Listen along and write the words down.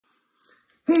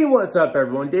Hey, what's up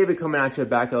everyone? David coming at you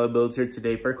back at Ella Builds here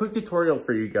today for a quick tutorial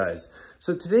for you guys.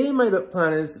 So today my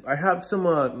plan is I have some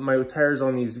my tires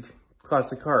on these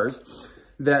classic cars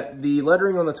that the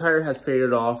lettering on the tire has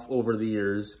faded off over the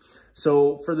years.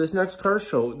 So for this year's car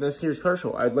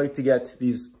show, I'd like to get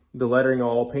the lettering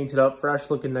all painted up, fresh,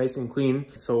 looking nice and clean.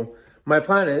 So my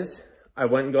plan is I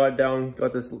went and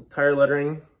got this tire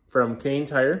lettering from Kane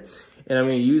Tire, and I'm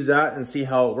going to use that and see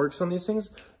how it works on these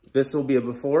things. This will be a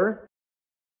before.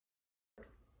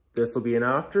 This will be an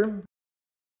after.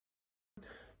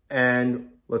 And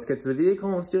let's get to the vehicle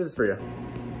and let's do this for you.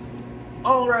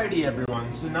 Alrighty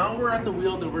everyone, so now we're at the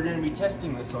wheel that we're going to be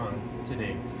testing this on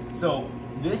today. So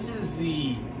this is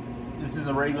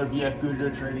a regular BF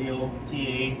Goodrich Radial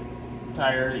TA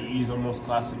tire that you use on most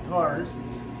classic cars.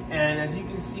 And as you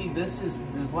can see, this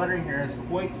lettering here has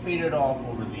quite faded off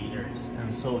over the years.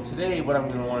 And so today what I'm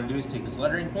going to want to do is take this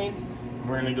lettering paint and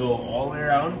we're going to go all the way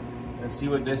around and see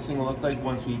what this thing will look like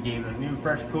once we gave it a new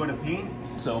fresh coat of paint.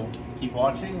 So keep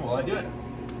watching while I do it.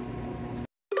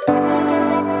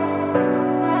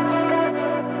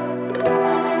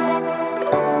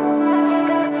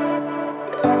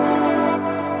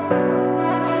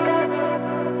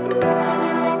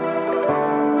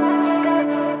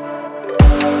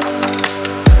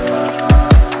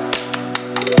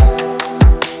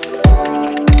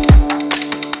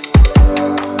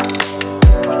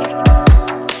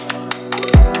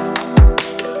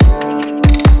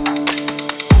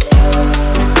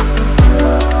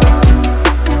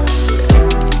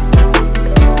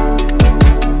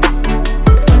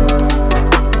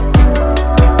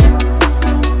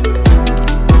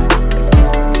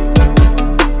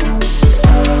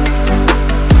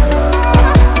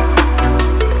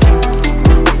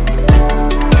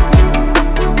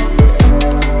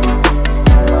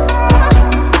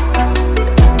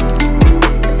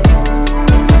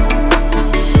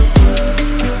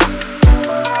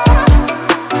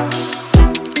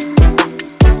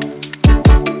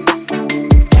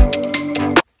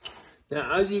 Now,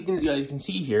 as you guys can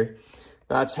see here,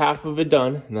 that's half of it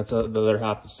done, and that's the other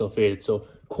half that's still faded. So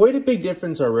quite a big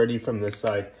difference already from this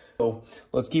side. So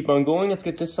let's keep on going. Let's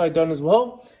get this side done as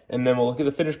well, and then we'll look at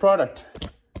the finished product.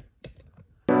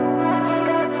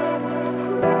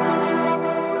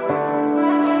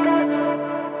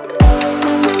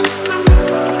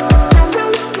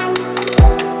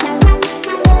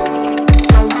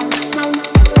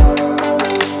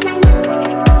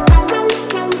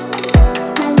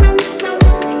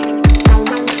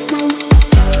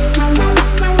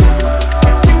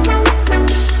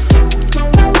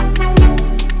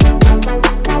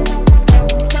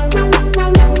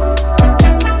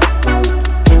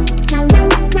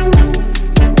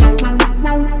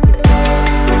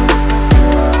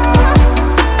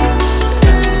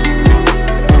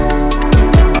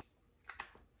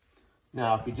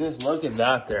 Now, if you just look at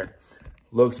that there,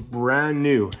 looks brand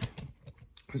new.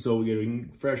 So we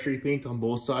get fresh repaint on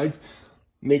both sides,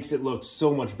 makes it look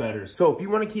so much better. So if you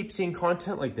want to keep seeing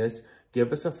content like this,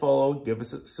 give us a follow, give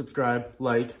us a subscribe,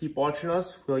 like, keep watching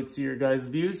us. We like to see your guys'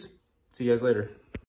 views. See you guys later.